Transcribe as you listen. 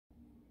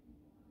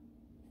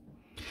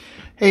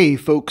Hey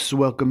folks,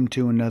 welcome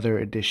to another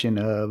edition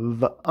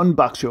of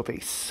Unbox Your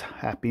Face.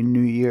 Happy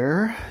New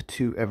Year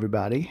to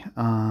everybody.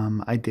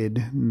 I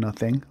did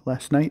nothing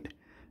last night,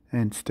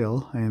 and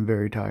still I am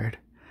very tired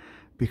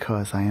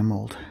because I am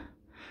old.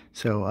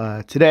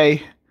 So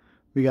today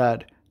we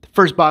got the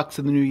first box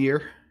of the new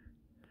year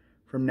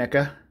from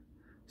Neca.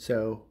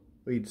 So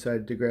we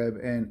decided to grab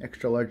an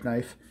extra large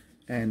knife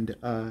and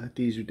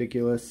these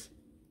ridiculous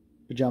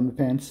pajama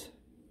pants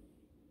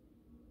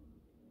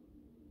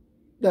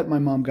that my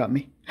mom got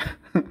me.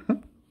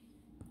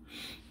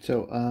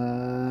 So,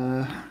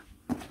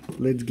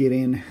 let's get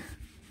in.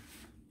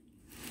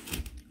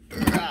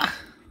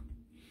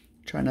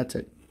 Try not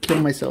to kill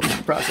myself in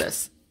the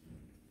process.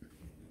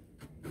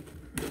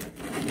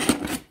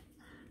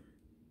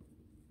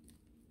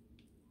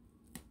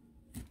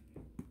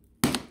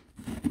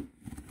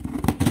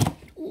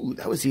 Ooh,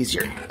 that was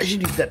easier. I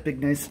should use that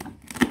big knife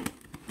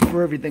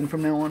for everything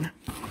from now on.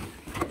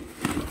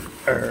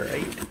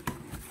 Alright.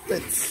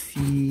 Let's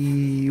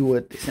see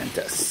what they sent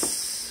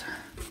us.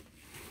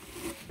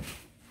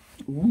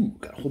 Ooh,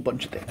 got a whole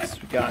bunch of things.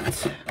 We got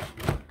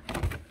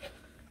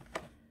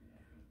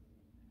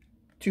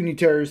Toonie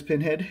Terror's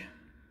pinhead.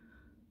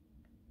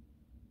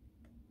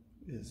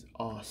 Is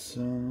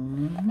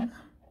awesome.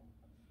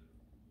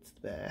 It's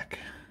the back.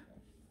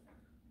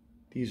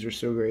 These are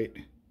so great.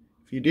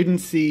 If you didn't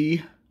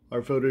see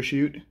our photo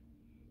shoot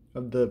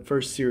of the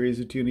first series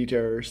of Toonie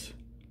Terrors,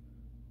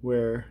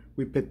 where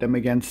we pit them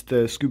against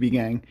the Scooby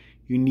Gang,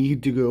 you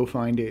need to go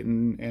find it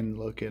and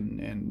look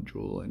and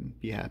drool and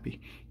be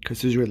happy,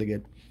 because it's really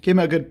good. Came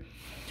out good.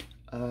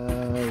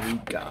 We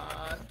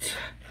got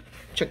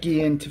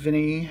Chucky and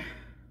Tiffany.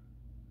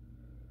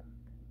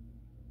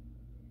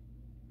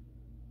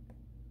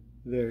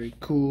 Very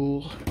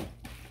cool.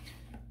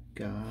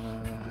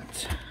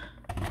 Got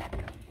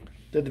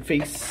the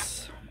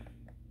face.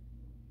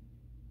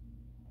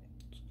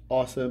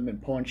 Awesome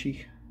and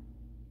paunchy.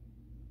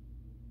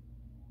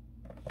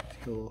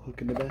 A little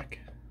hook in the back.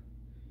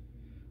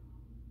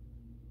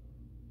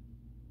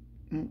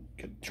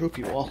 Got a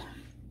trophy wall.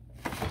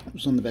 It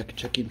was on the back of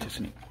Chucky and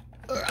Tiffany.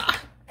 Oh,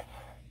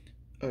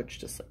 it's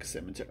just like a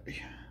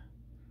cemetery.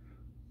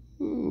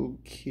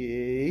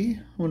 Okay.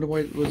 I wonder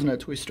why it wasn't a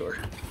toy store.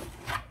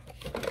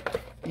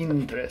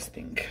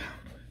 Interesting.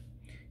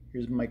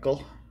 Here's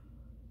Michael.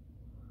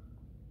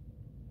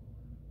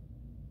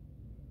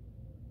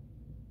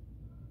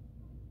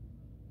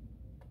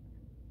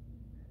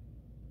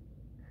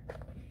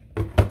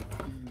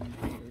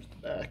 Here's the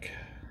back.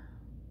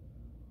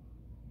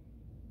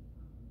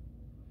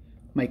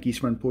 Mikey's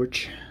front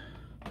porch.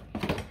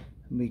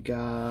 We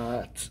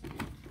got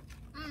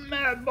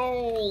Mad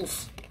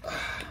Balls.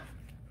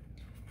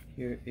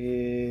 Here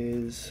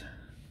is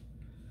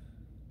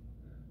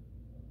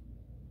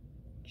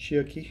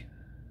Chucky.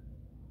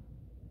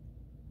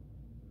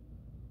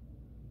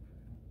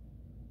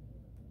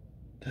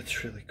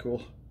 That's really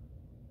cool.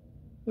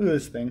 Look at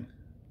this thing.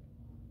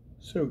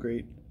 So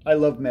great. I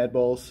love Mad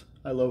Balls.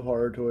 I love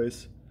horror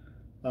toys.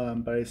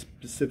 But I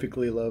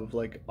specifically love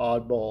like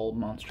oddball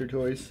monster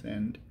toys,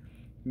 and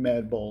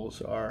Mad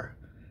Balls are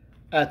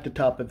at the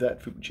top of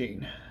that food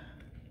chain.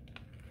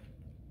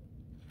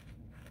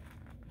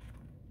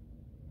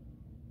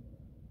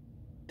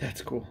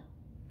 That's cool.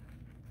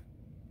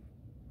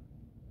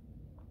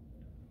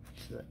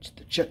 So that's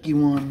the Chucky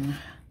one.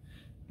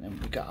 Then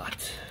we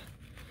got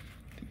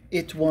the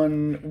It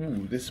one.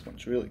 Ooh, this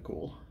one's really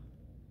cool.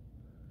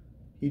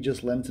 He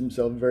just lends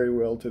himself very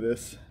well to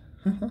this.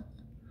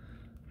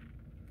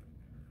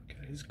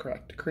 His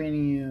cracked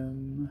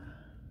cranium,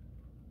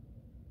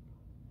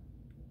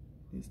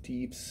 his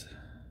teeth,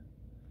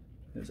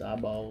 his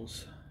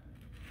eyeballs.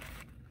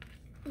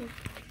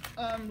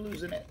 I'm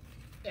losing it.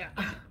 Yeah.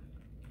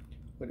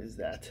 What is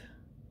that?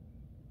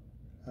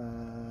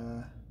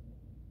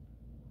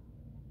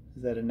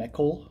 Is that a neck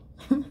hole?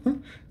 Is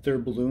there a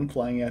balloon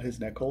flying out his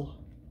neck hole?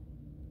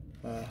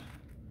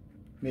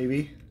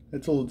 Maybe.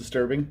 That's a little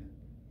disturbing.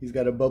 He's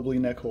got a bubbly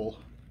neck hole.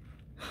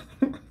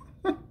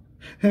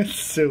 That's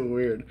so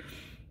weird.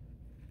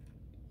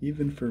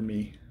 Even for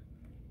me.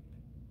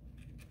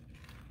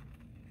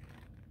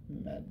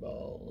 Mad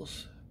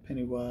Balls.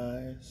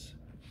 Pennywise.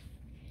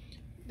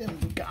 Then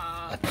we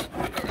got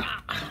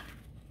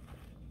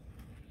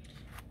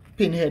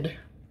Pinhead.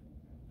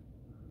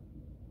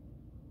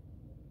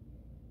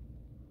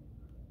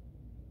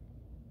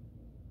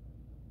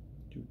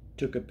 You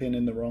took a pin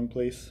in the wrong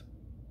place.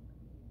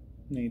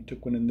 And then you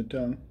took one in the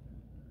tongue.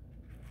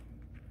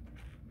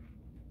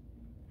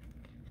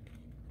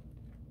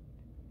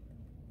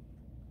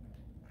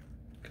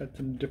 Got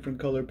some different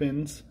color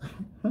pins.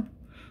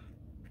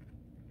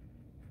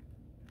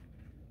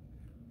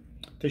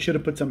 They should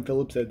have put some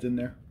Phillips heads in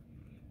there.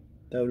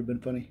 That would have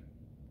been funny.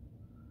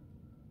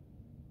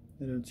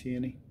 I don't see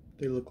any.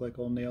 They look like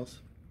all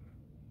nails.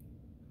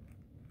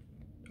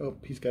 Oh,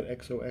 he's got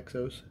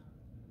XOXOs.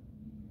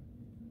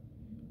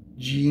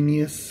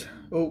 Genius.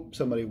 Oh,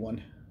 somebody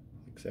won.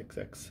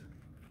 XXX.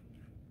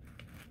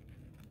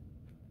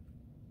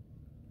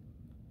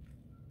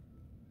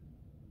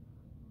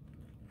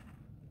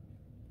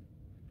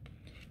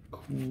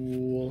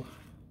 Cool.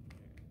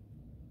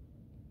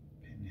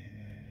 Pinhead.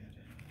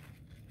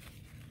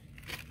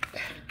 I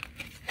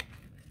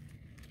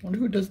wonder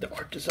who does the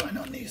art design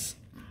on these.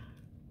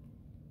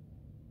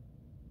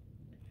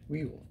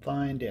 We will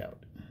find out.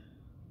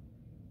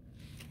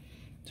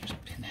 There's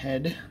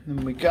Pinhead.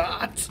 Then we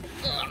got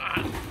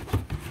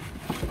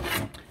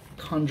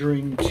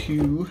Conjuring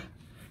 2,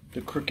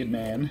 the Crooked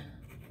Man,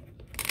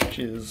 which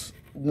is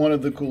one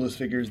of the coolest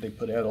figures they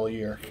put out all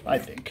year, I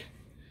think.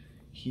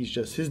 His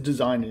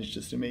design is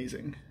just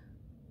amazing.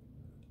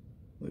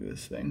 Look at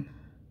this thing.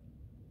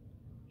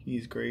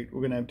 He's great.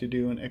 We're gonna have to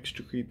do an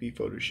extra creepy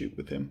photo shoot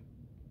with him.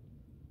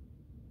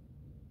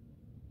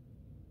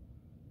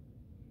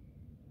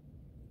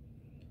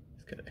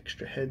 He's got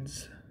extra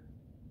heads.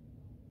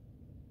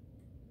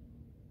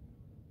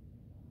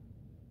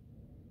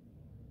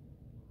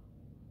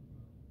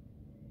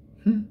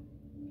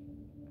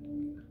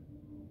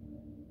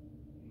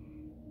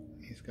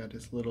 He's got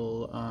his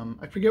little,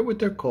 I forget what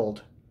they're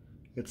called.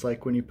 It's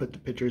like when you put the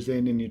pictures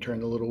in and you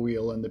turn the little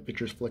wheel and the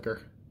pictures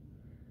flicker.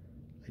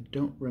 I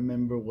don't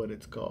remember what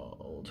it's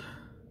called.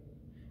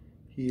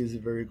 He is a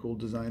very cool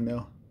design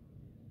though.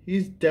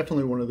 He's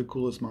definitely one of the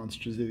coolest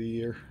monsters of the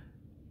year.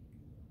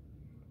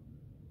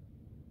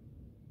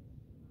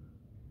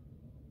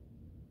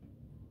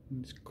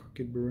 This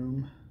Crooked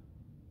Broom.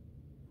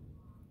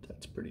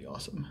 That's pretty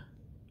awesome.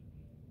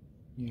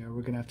 Yeah,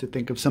 we're gonna have to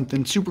think of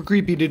something super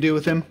creepy to do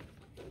with him.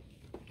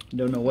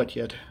 Don't know what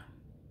yet.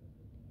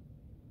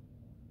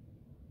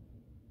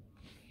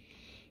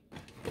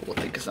 But we'll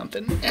think of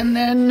something. And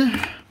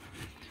then,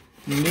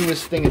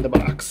 newest thing in the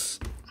box.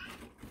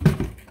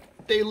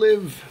 They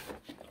Live.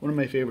 One of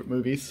my favorite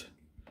movies.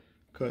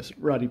 Because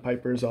Roddy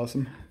Piper is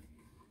awesome.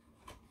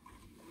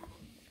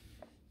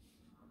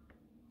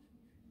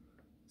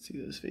 See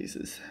those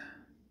faces.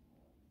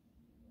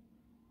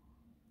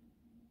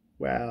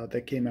 Wow,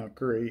 that came out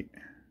great.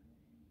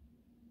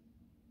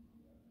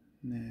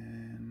 And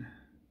then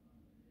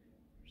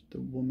there's the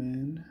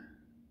woman.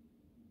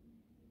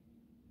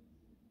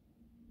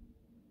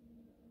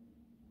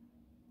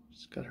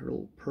 She's got her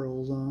little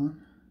pearls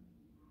on.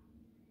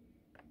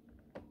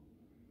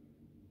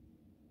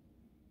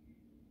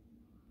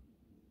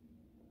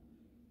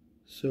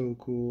 So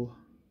cool.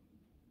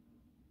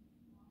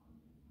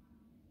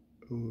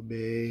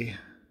 Obey.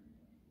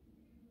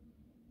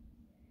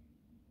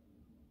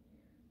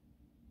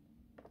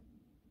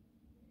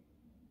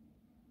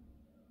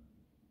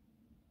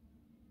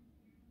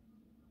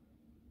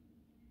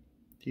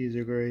 These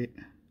are great.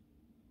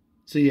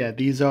 So yeah,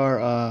 these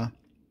are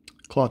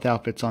cloth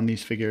outfits on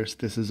these figures.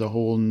 This is a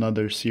whole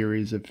nother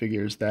series of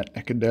figures that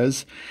Neca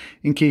does.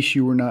 In case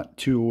you were not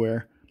too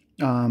aware,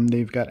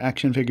 they've got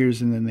action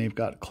figures and then they've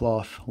got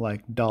cloth,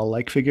 like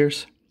doll-like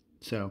figures.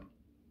 So,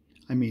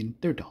 I mean,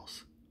 they're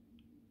dolls,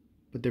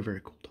 but they're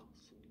very cool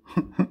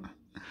dolls.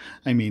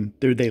 I mean,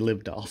 they're They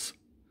Live dolls.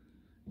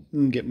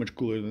 Doesn't get much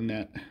cooler than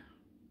that.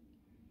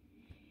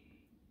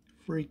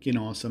 Freaking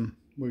awesome.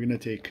 We're gonna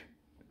take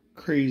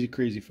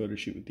crazy photo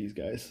shoot with these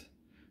guys.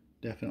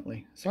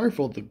 Definitely. Sorry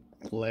for the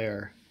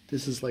glare.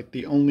 This is like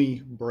the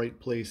only bright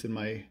place in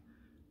my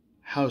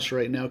house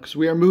right now because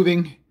we are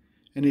moving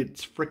and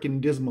it's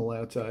freaking dismal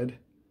outside.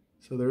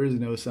 So there is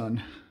no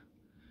sun.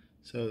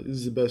 So this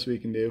is the best we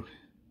can do.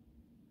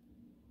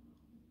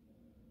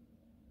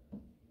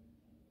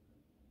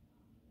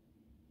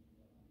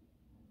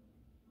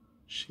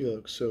 She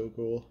looks so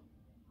cool.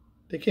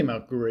 They came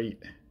out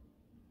great.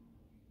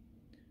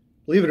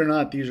 Believe it or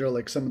not, these are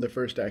like some of the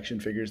first action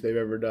figures they've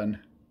ever done.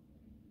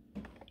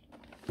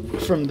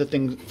 From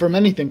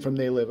anything from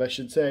They Live, I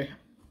should say.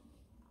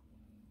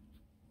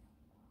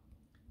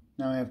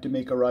 Now I have to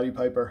make a Roddy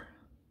Piper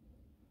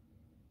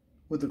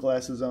with the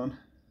glasses on.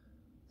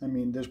 I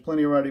mean, there's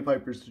plenty of Roddy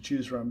Pipers to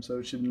choose from, so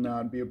it should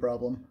not be a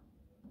problem.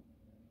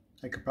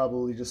 I could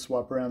probably just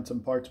swap around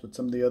some parts with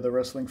some of the other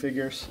wrestling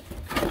figures.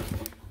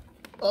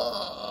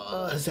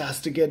 Oh, this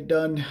has to get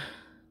done.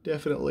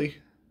 Definitely.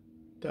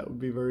 That would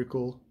be very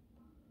cool.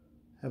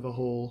 Have a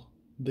whole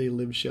They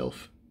Live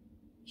shelf.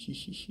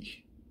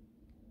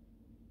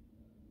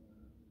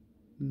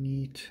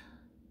 Neat.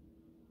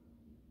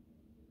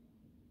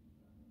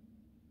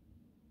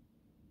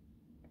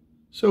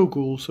 So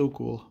cool, so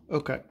cool.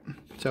 Okay,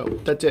 so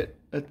that's it.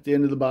 That's the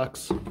end of the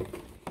box.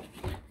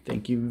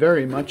 Thank you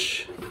very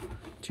much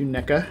to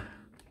Neca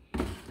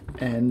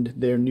and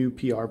their new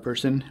PR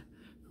person,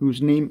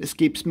 whose name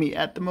escapes me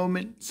at the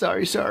moment.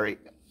 Sorry.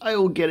 I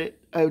will get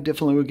it. I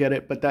definitely will get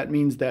it, but that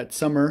means that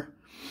Summer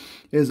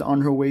is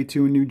on her way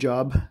to a new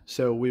job,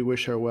 so we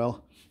wish her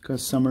well,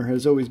 because Summer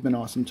has always been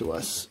awesome to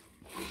us.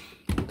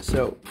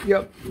 So,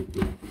 yep,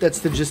 that's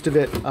the gist of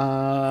it.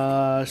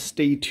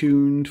 Stay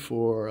tuned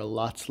for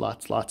lots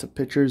of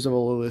pictures of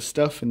all of this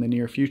stuff in the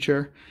near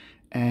future.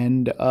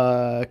 And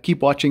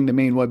keep watching the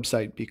main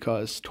website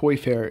because Toy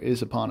Fair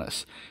is upon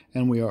us.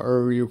 And we are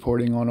already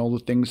reporting on all the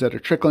things that are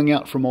trickling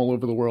out from all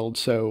over the world.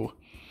 So,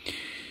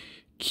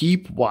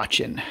 keep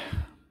watching.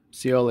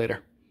 See y'all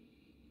later.